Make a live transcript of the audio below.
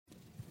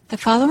The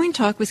following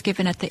talk was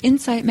given at the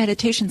Insight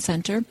Meditation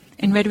Center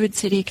in Redwood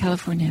City,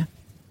 California.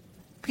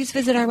 Please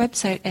visit our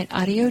website at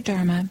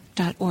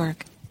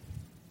audiodharma.org.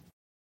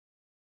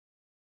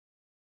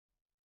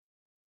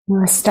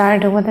 We'll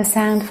start with the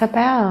sound of a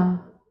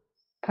bell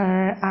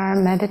for our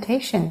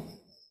meditation.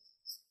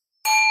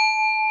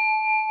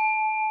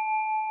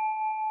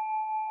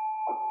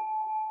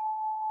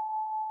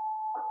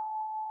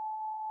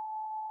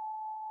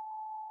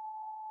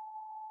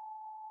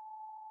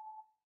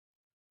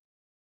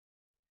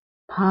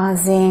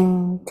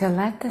 Pausing to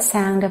let the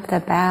sound of the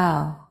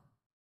bell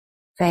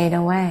fade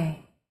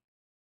away.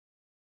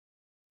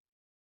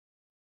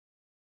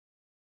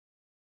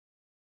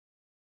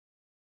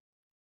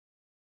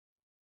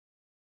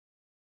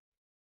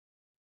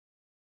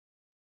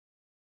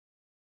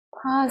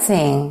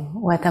 Pausing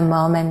with a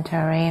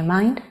momentary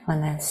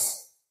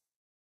mindfulness.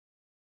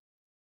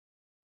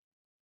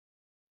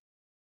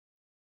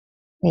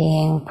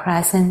 Being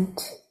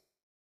present.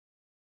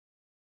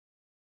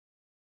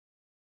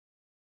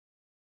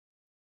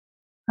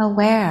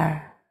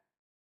 Aware.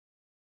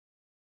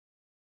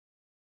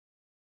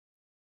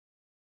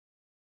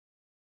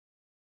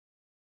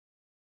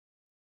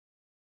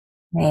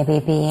 Maybe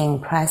being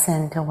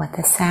present with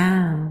the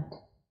sound.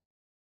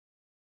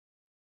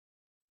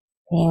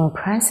 Being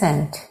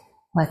present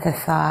with the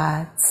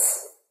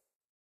thoughts.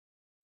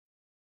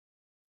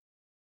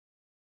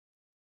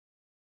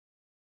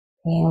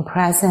 Being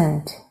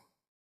present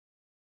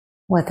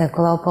with a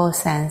global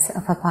sense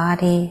of a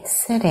body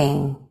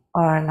sitting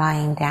or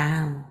lying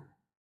down.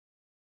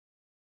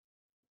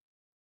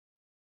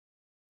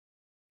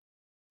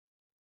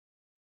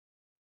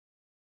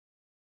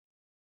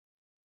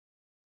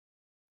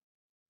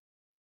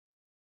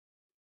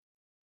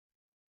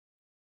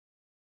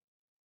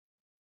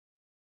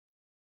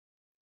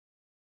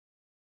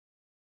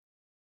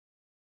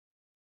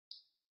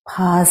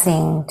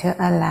 Pausing to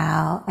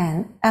allow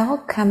an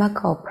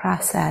alchemical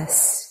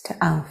process to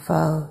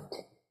unfold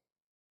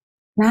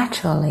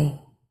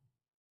naturally.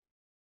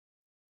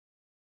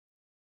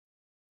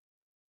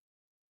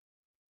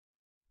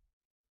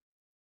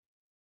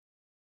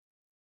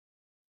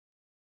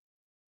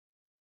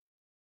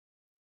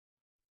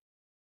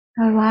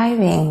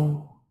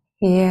 Arriving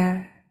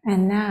here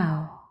and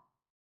now.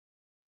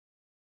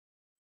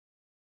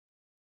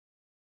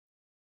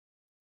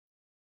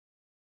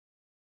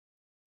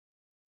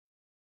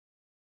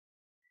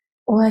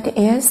 What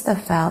is the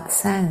felt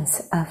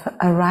sense of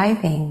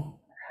arriving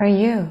for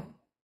you?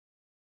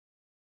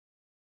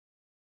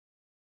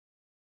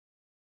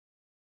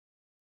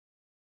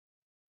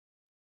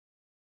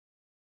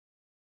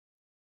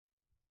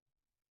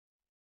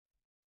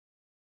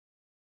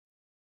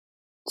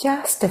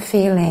 Just a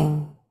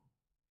feeling,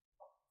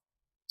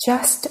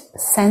 just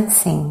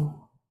sensing.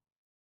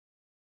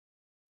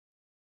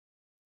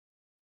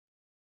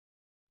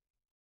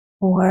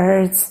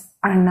 Words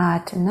are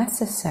not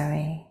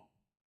necessary.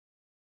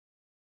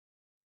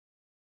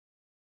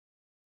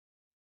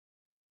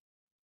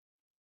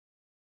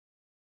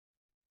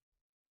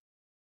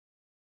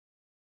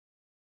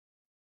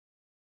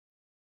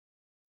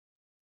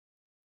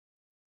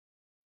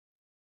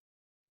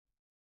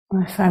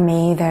 For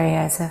me,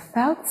 there is a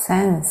felt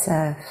sense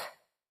of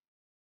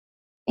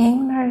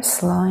inner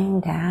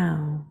slowing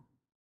down.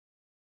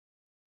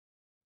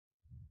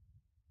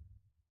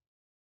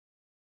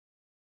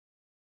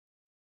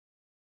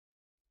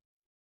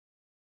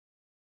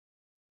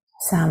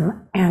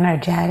 Some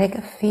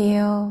energetic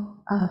feel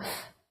of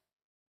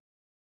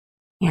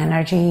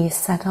energy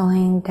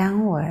settling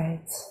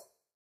downwards,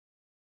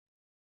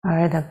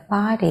 or the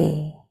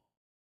body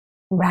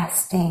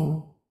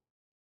resting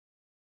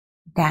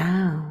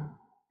down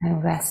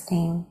and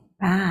resting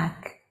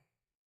back.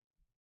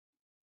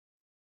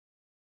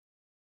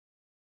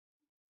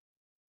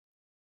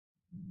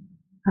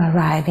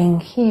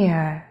 Arriving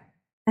here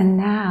and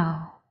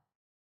now.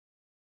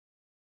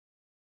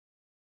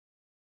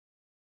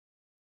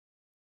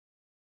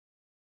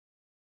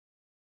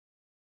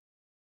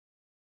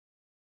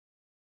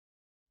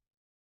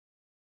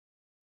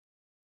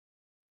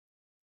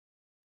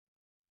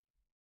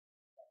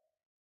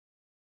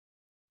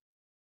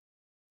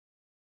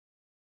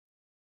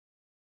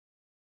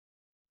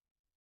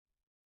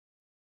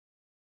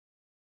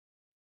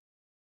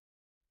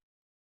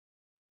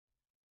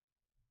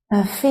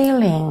 The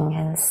feeling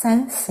and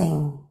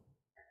sensing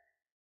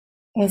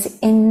is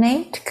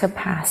innate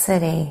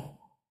capacity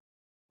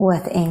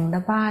within the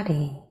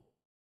body,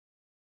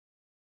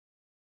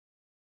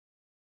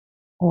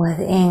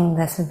 within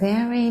this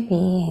very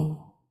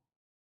being.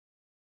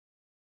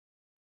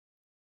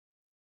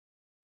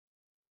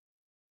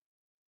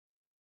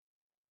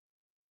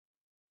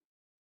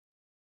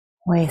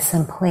 We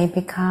simply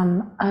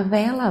become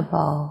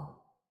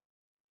available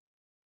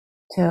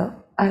to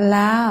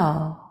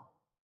allow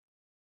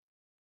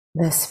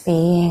this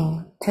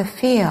being to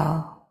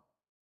feel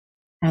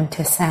and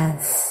to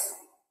sense.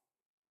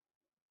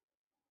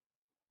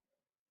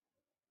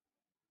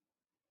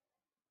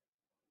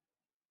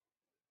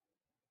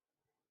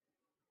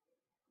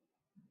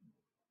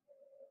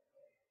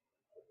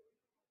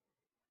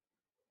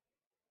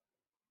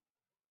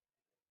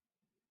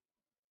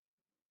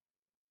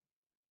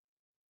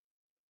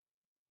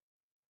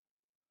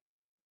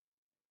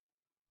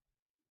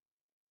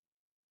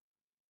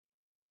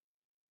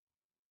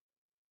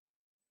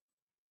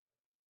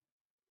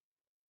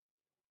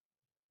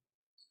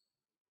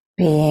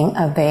 being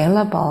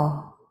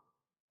available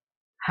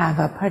have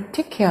a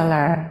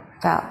particular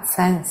felt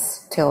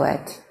sense to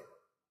it.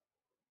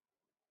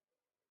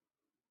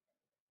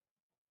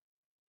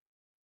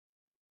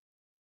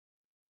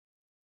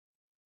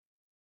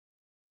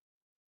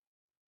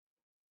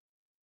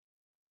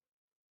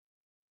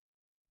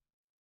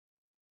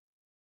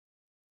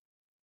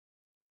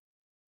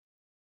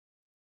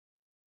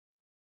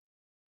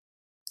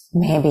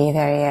 Maybe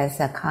there is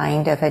a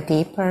kind of a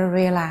deeper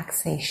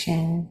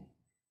relaxation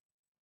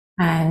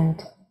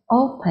and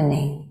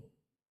opening.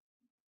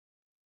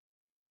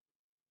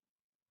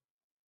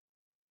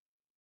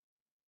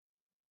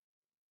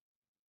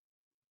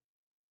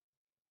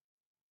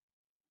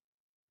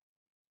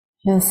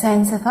 A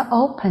sense of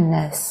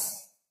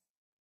openness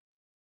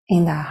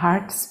in the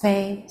heart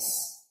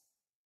space,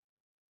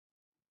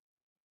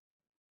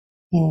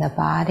 in the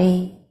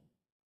body,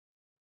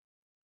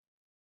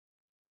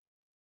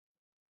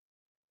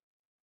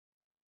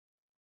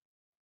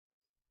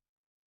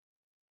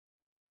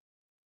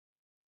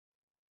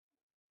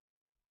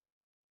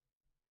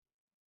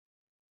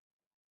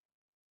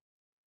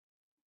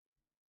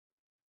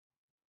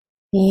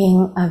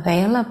 being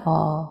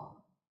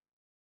available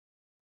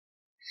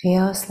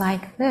feels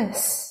like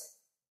this.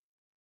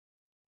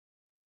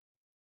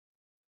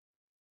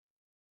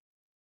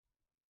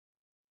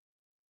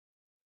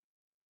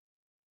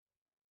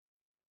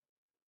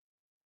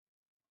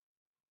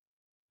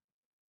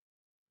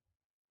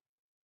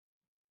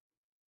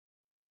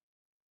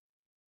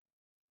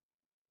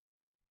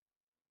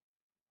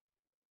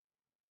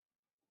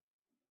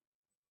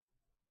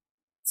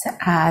 It's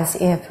as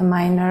if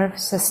my nerve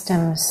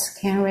systems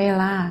can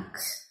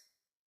relax.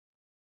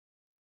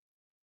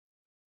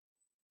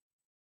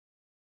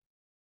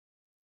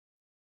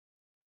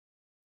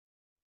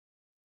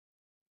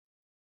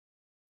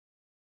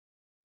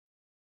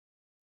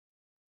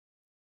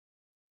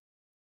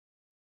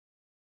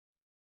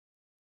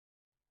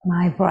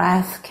 My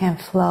breath can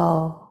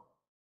flow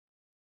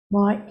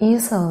more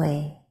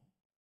easily.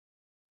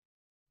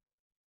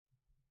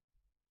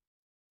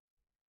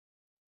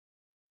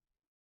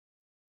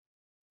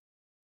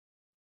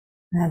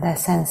 The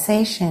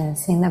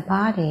sensations in the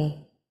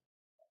body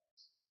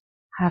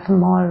have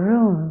more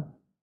room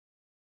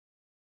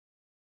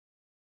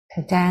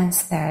to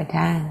dance their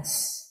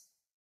dance.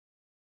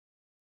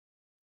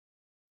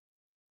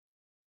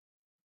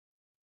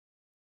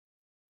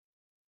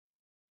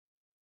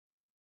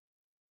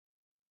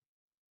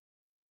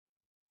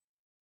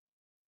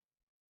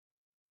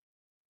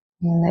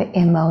 And the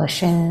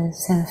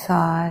emotions and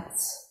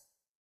thoughts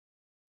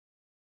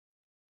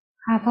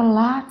have a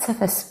lot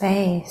of a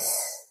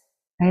space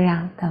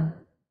around them.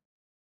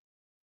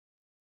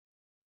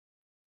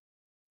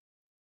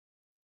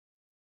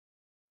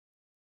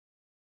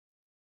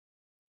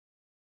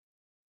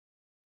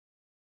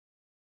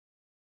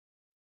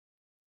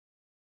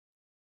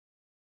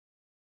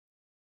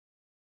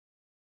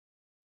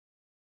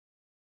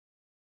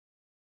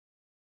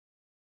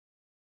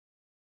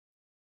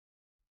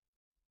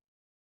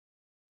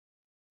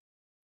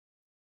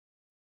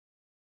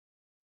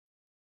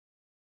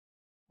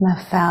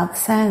 The felt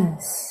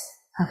sense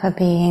of a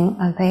being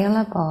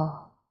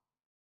available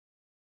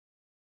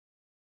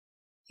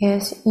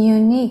is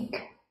unique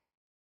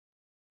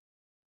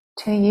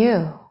to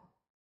you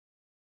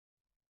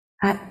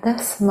at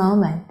this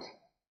moment.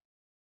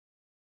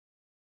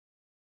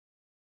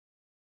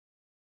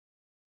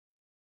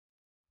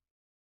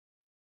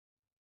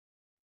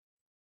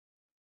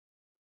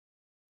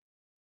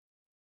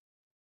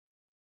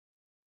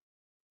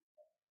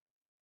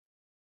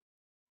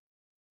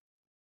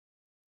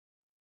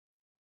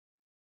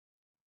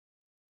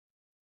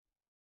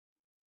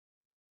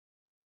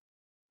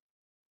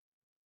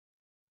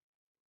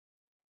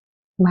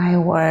 My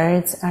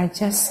words are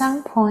just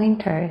some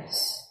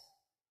pointers,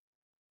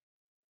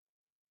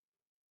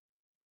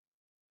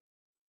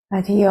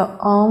 but your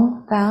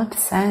own felt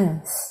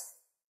sense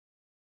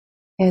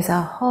is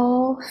a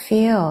whole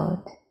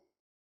field.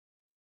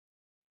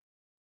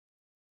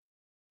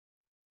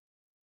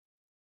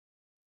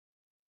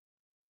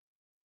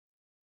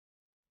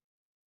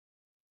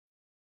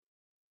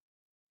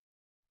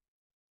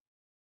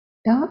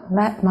 Don't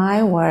let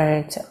my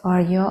words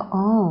or your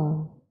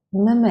own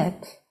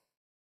limit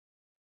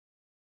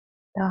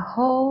the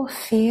whole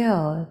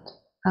field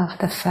of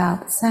the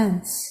felt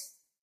sense.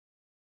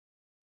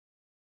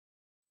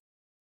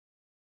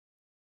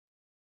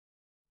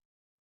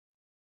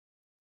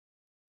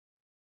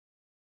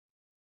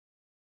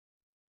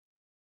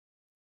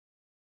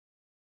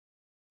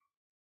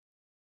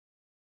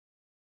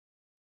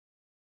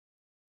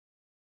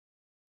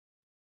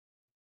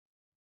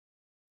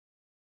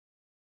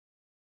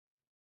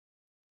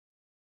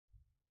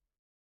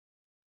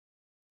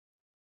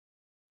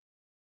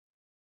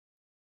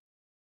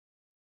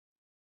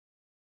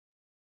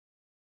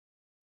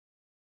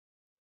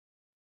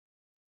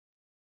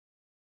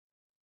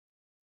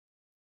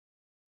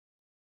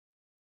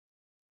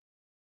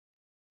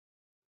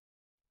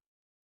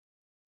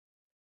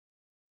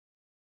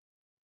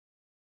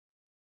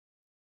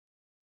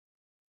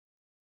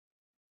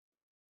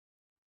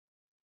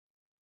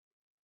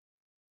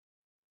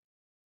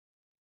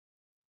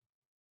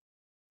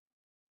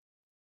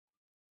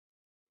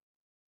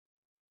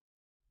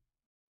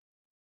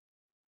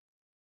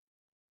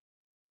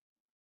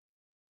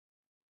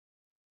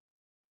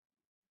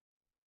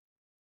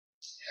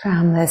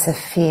 from this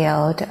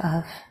field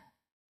of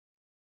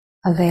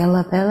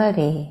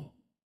availability,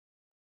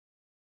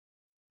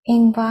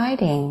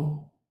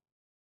 inviting,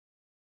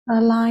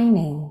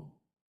 aligning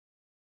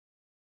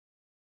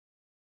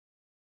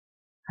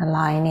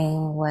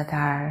with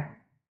our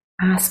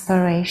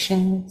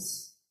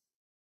aspirations,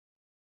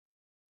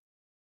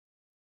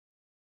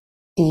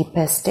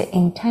 deepest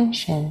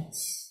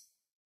intentions.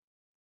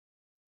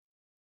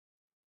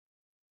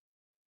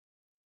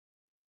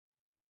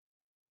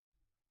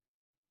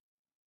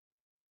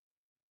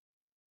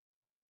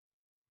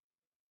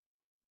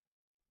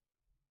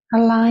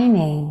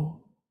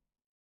 Aligning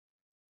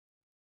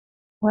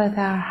with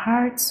our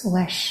heart's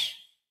wish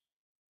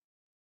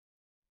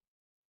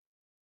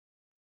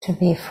to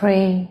be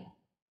free,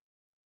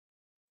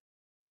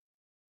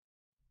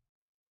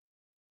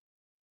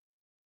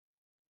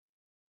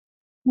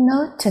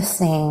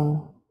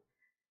 noticing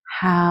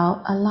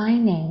how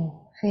aligning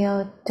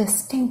feels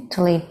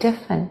distinctly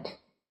different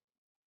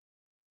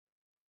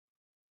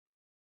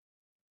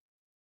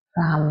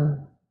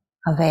from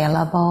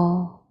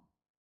available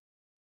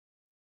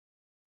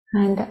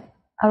and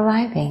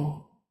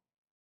arriving.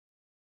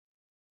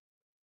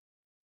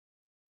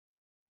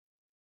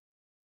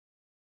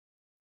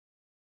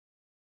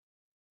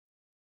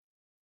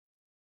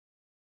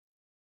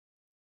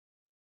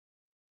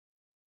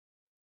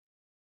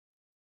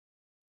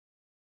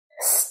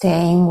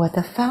 Staying with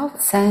the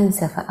felt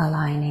sense of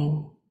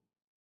aligning.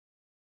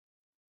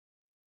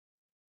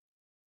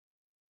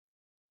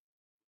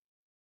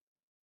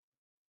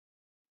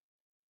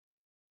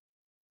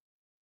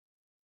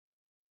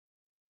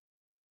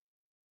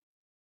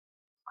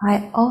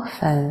 I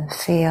often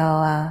feel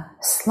a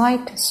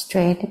slight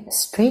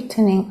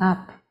straightening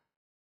up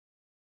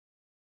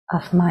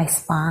of my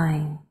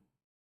spine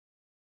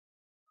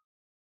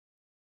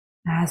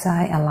as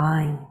I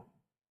align.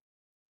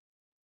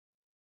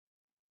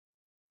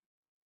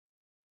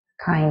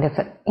 Kind of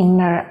an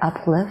inner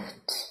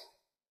uplift,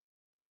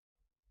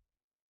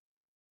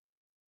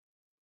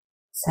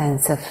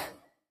 sense of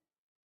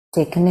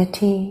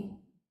dignity,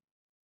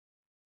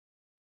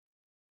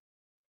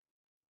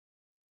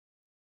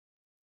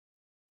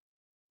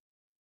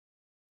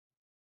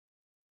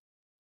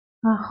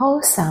 a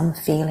wholesome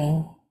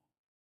feeling.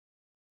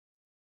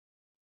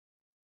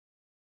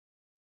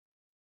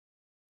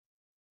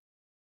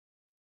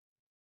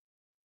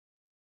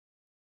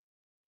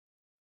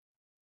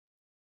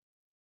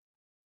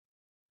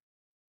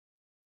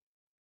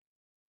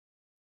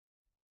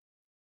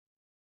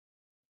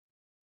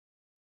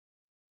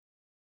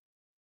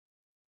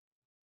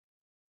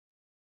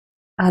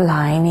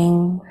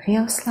 Aligning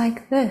feels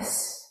like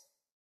this,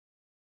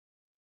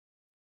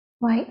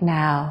 right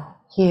now,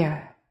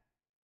 here.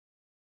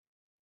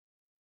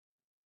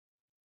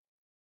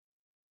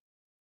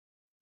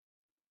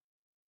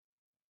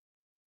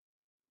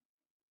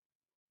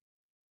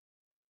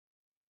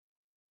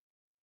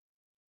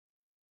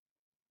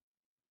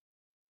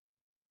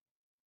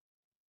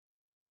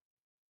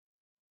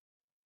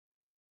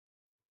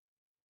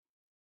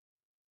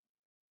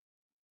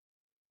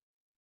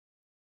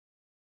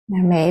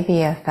 There may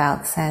be a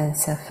felt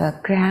sense of a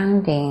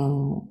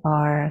grounding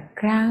or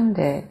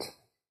grounded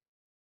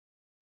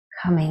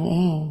coming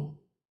in.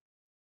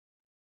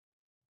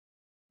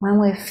 When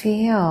we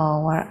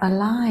feel we're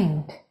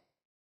aligned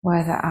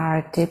with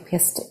our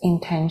deepest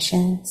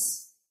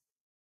intentions,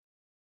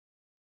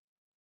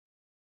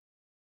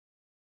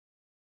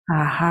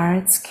 our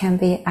hearts can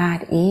be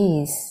at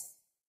ease,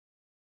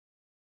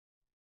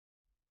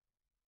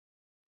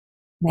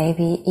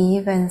 maybe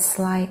even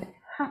slight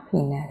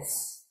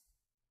happiness.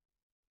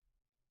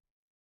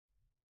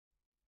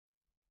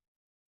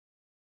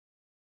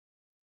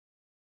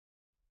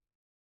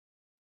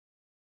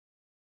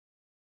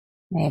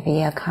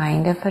 Maybe a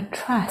kind of a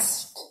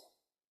trust.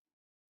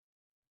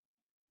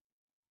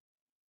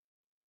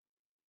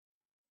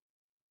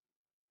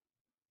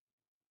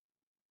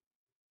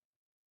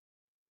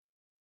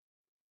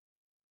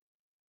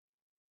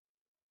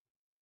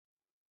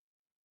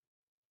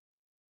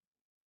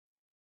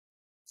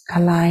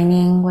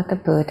 Aligning with the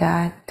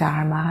Buddha,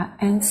 Dharma,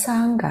 and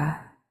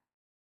Sangha.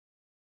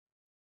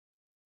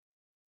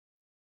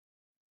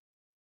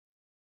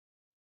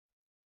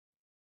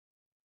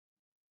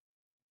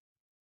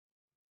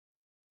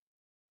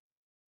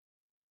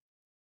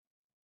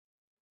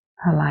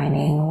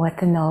 Aligning with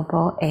the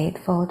Noble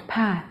Eightfold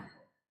Path.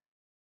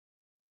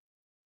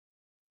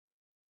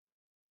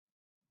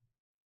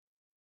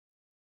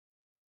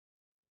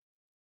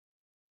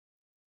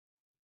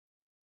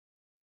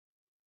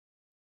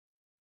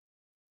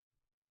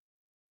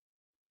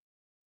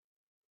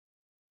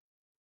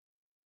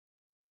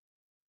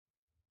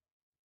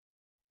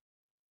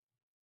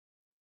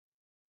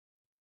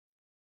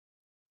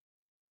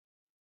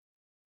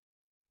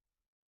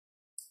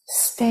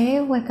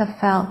 Stay with the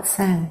felt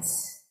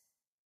sense.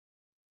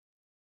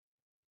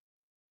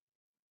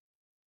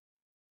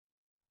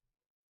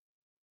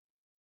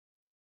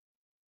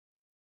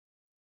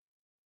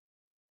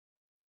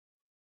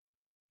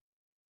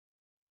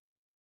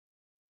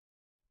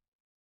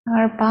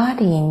 Our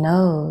body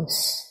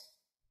knows.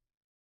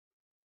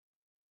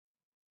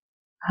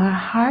 Our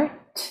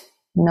heart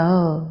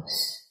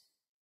knows.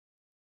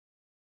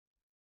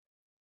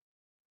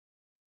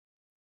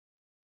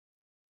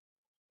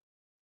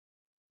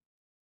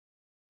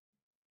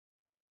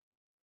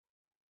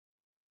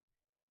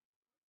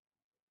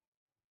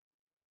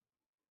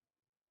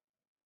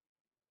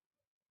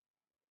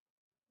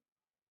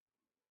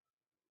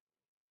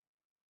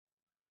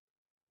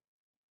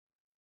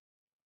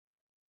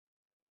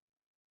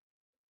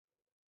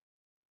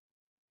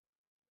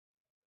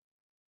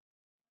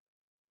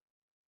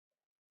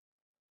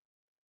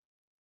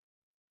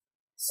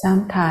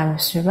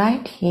 Sometimes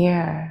right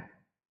here,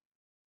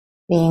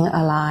 being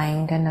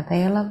aligned and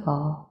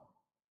available,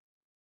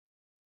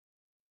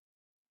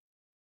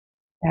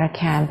 there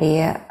can be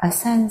a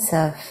sense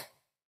of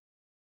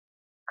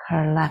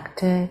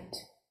collected,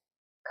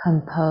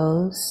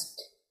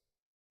 composed,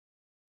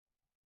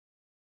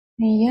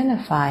 and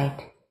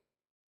unified.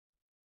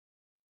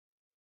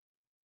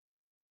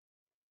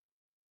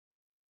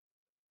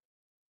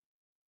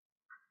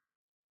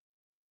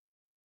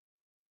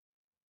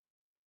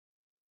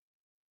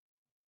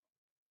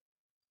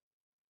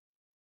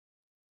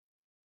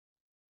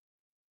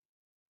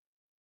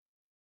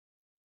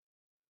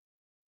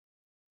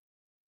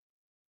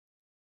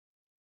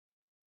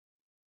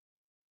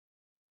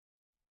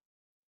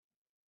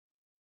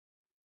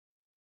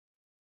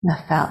 The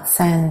felt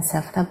sense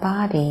of the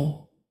body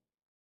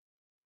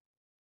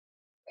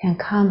can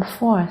come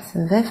forth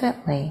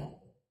vividly.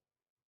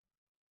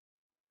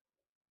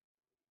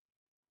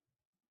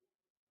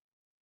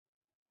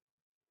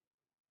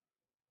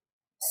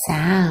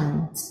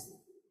 Sounds,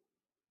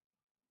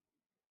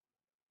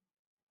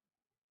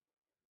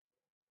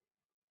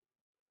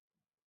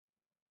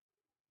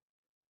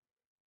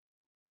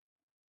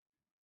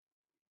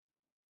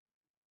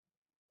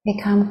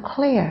 become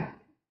clear.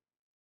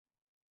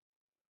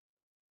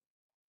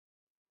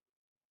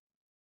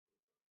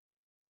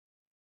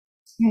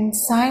 And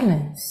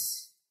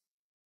silence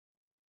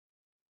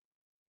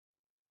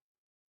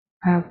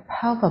are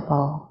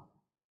palpable.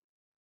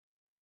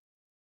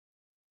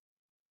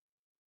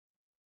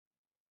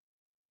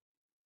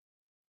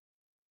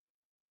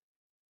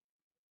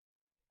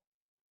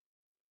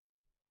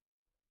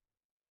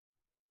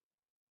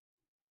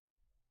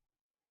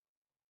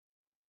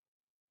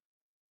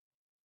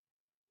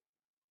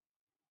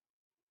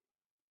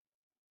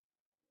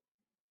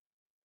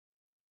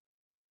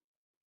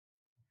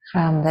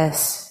 From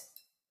this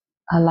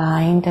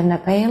aligned and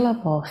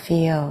available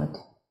field,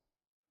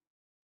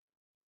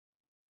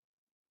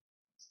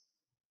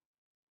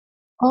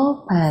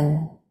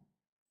 open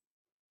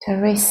to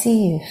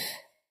receive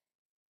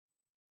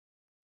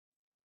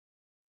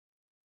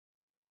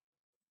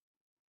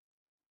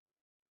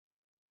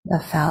the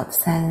felt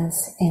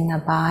sense in the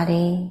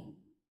body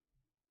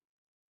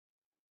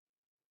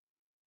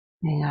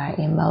and our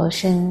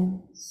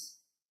emotions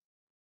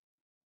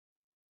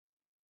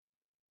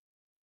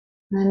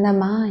and the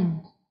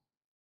mind.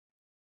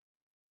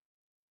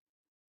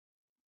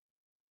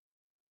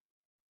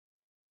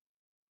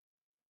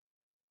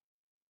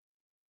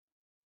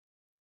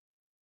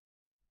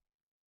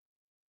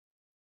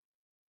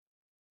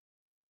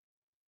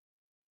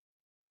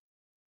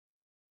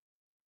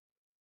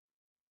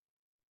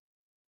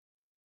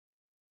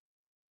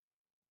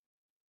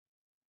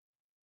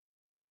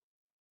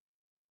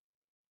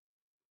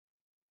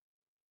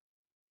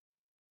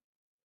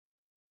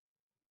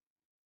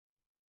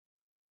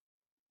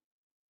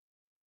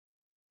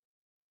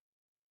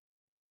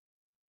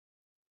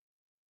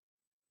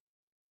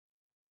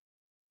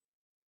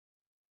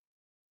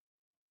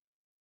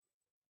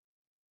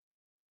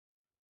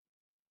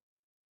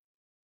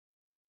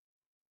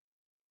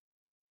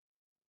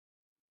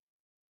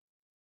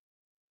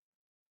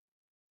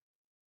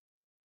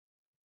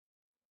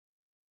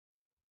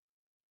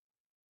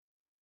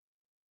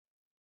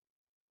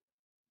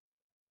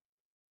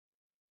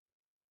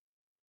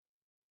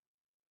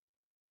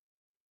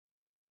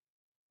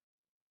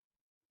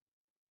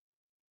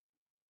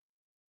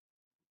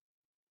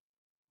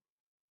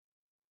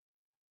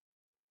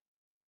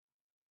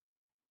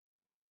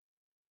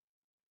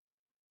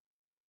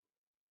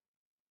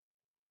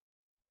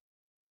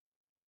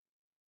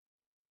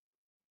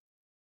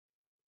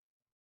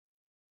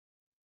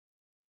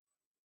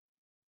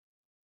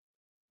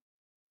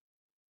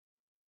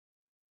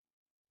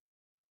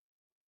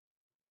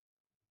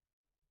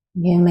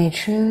 You may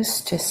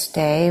choose to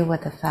stay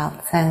with the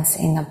felt sense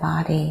in the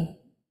body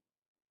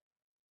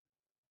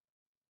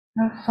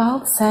or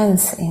felt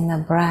sense in the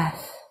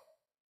breath.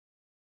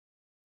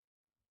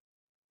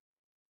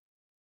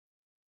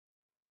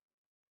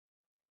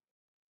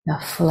 The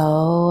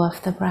flow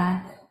of the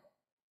breath,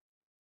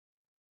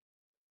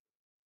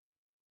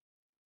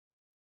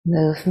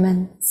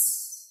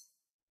 movements,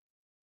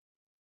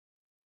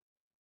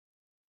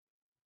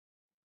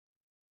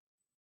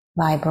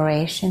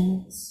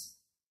 vibrations.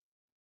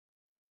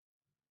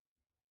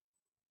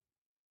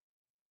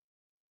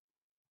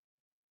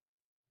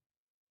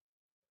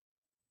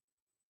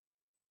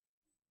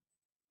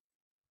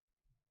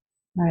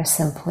 or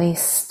simply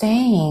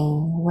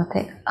staying with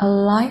the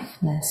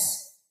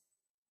aliveness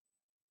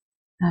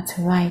that's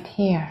right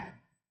here.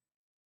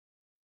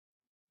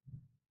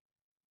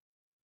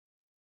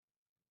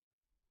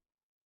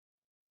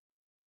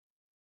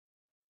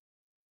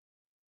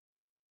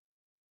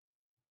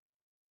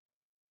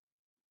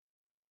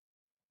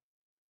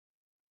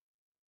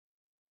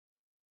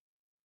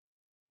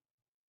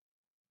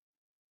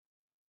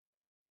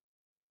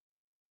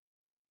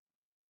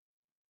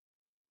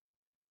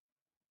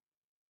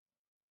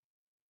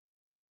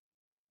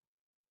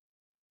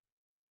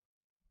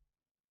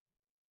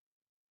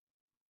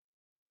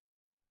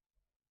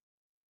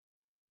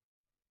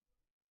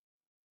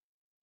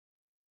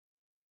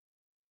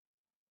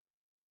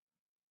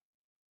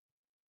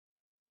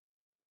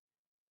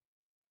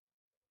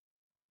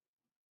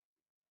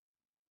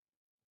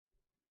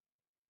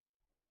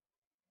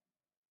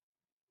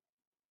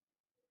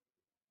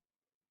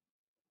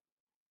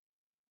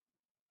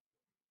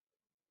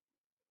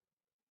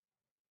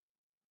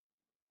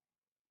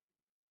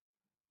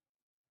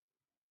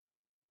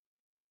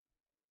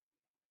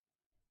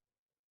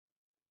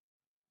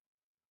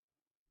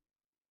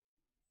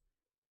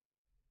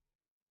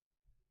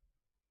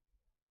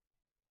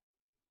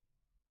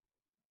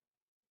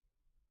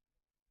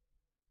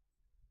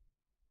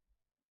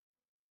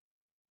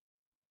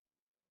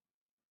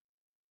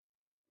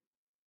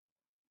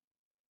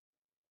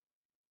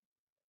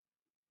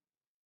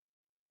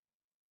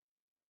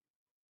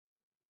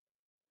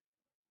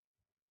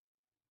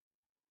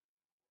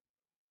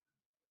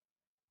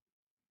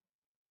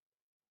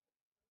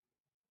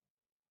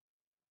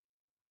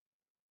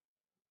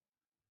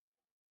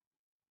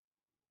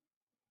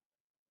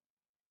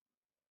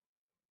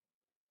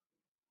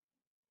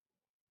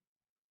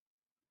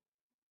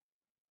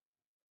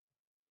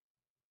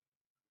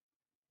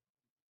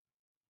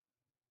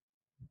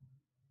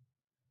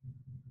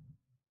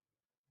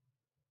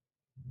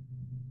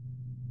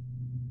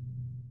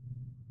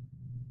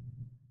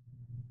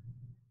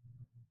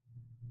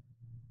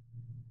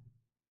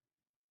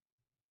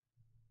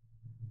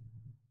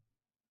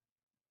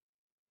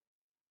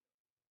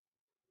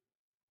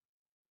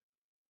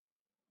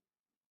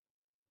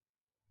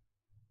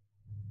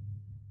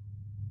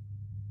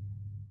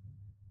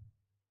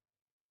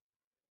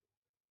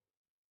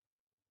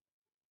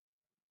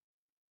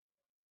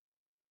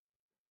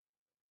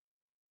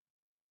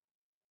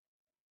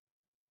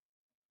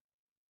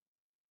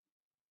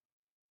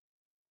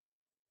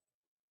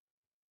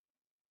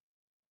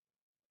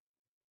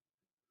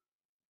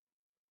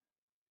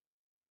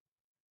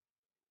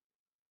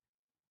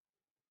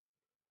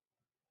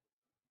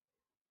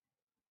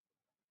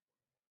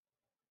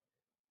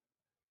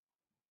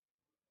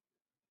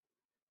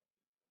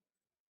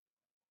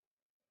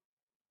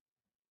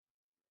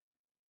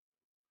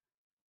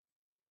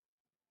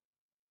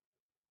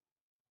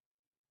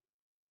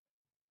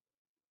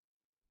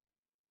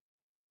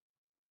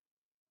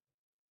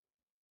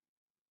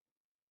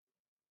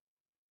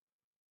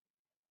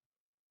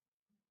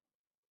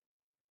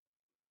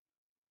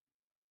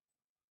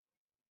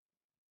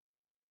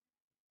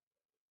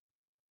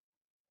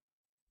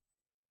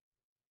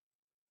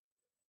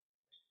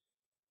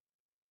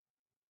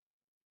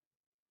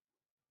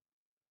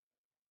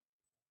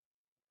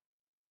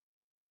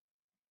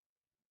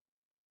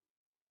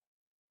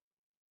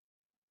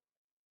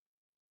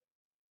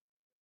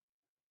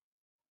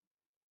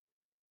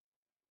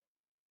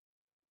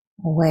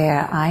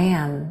 Where I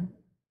am,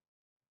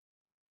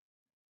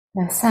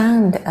 the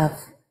sound of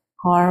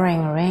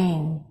pouring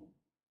rain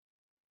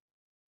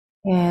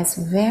is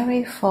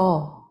very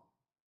full,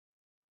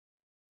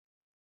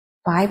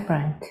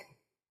 vibrant.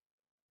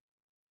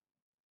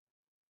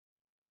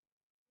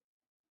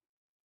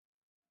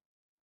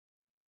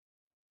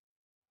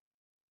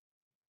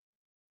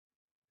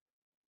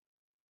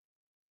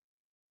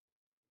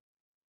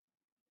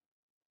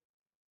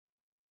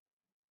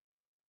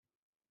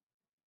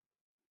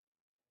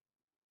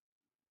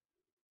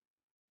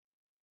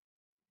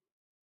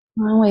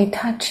 When we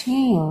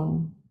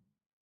touching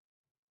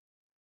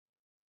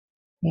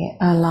the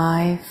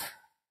alive,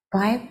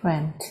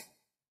 vibrant,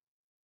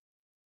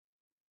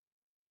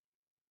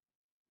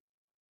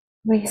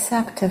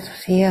 receptive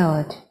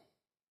field,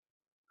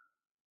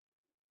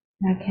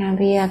 there can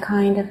be a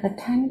kind of a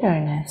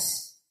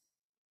tenderness.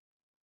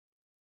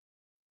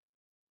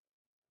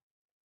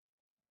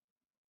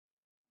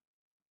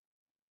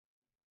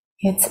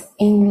 It's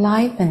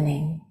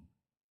enlivening.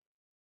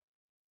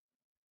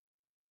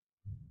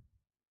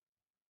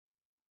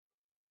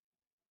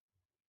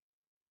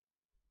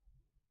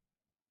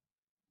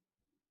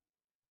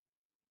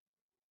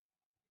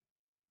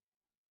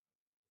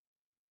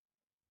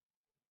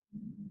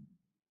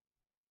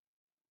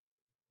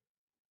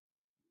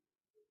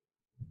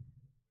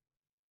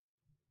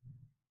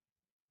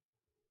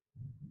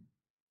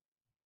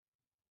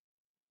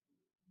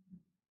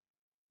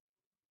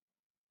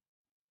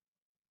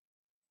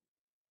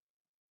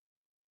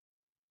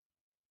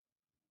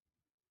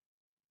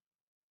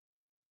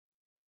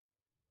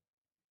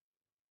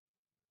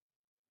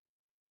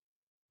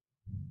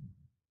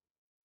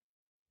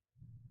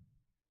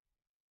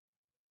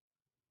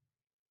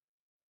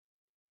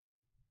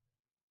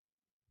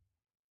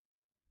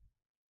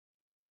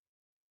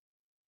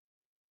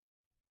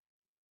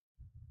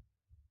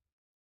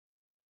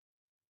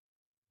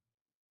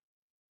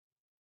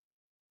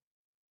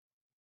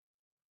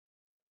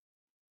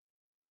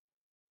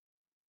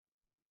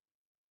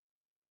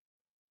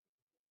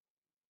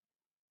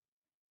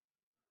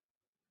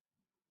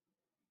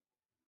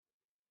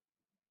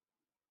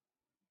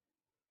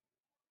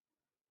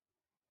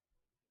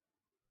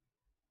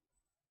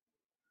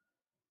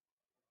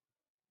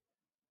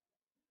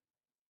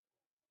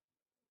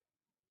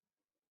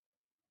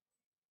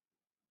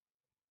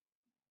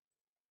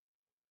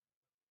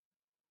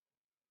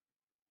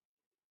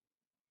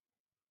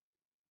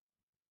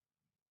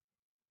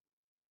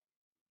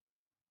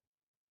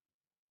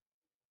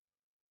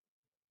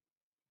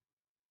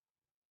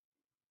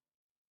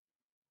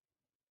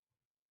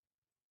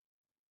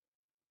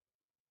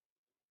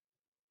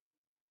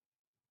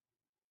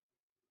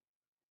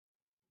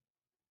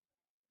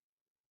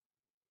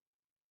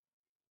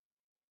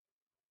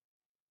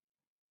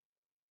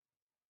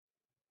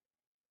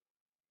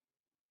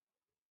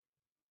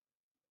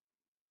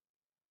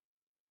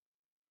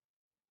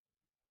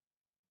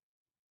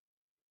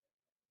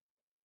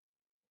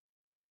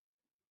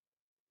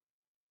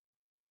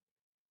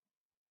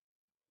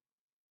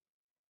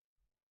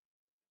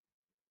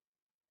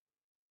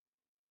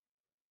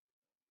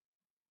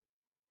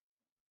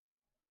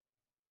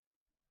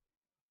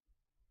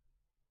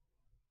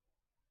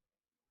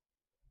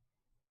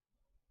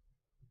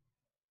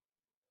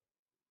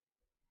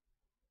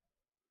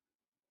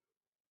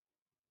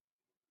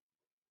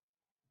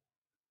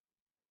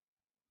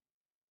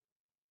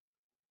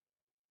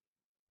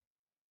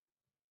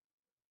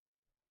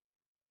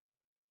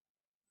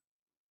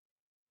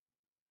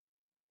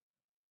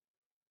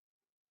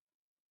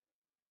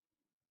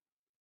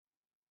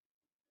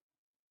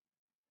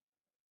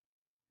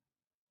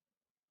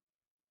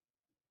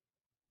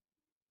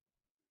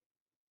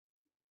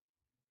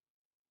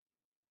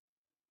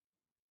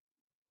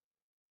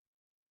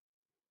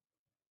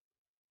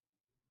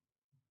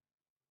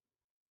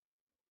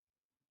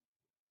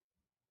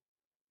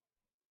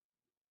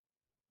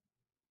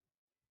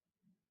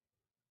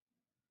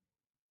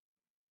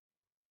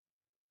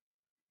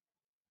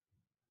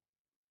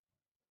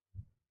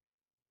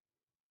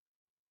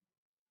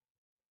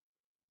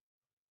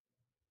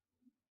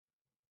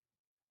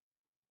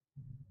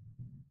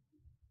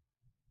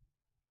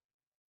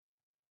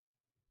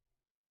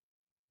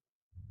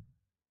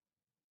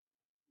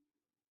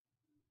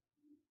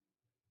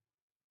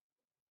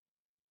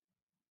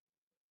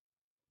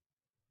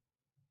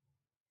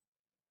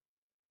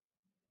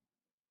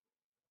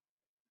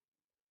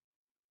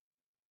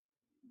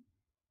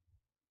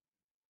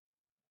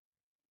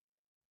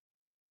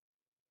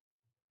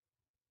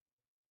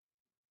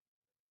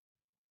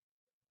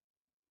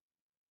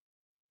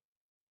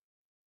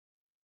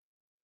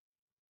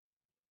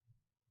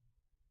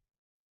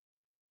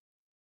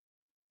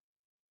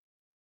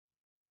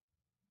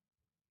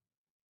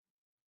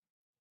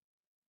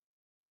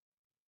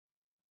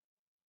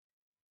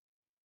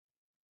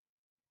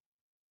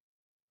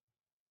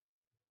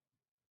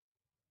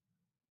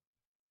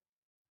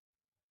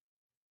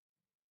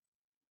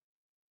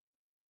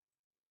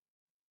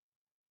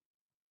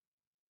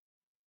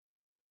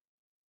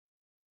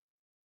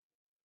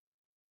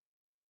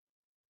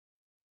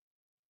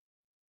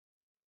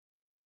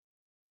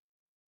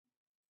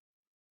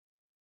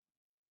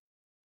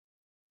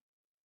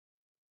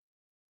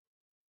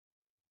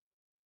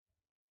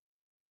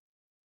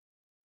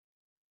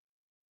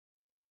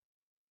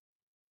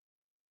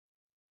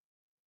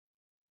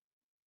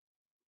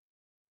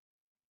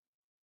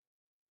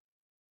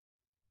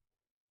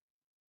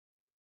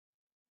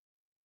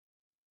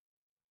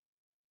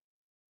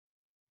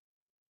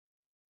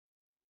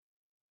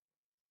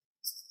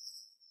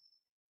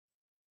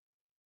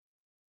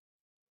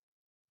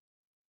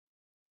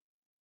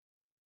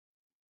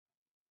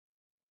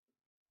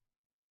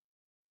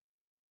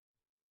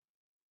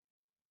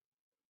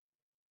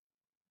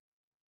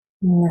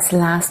 In these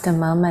last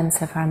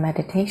moments of our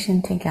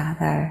meditation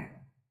together,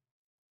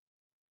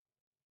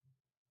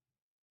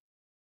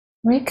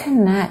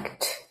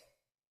 reconnect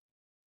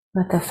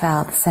with the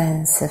felt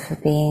sense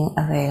of being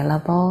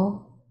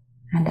available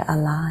and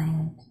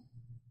aligned.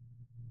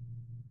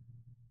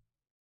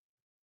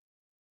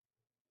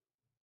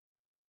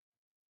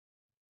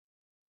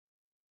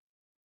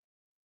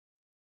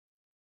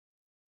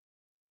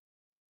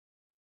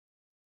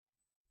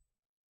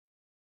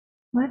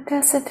 What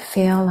does it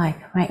feel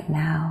like right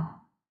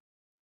now?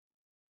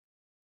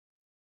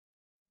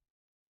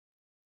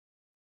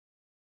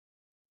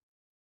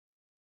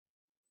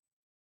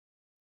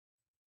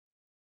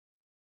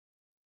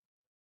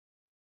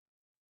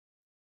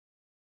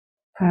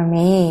 For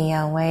me,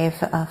 a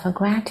wave of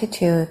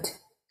gratitude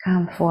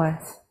come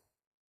forth.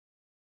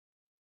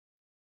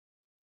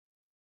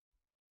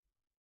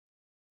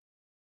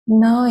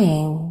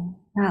 Knowing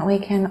that we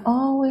can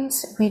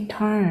always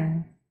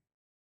return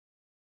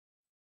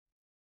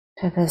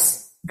to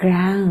this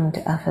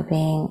ground of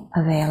being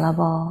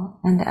available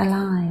and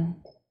aligned.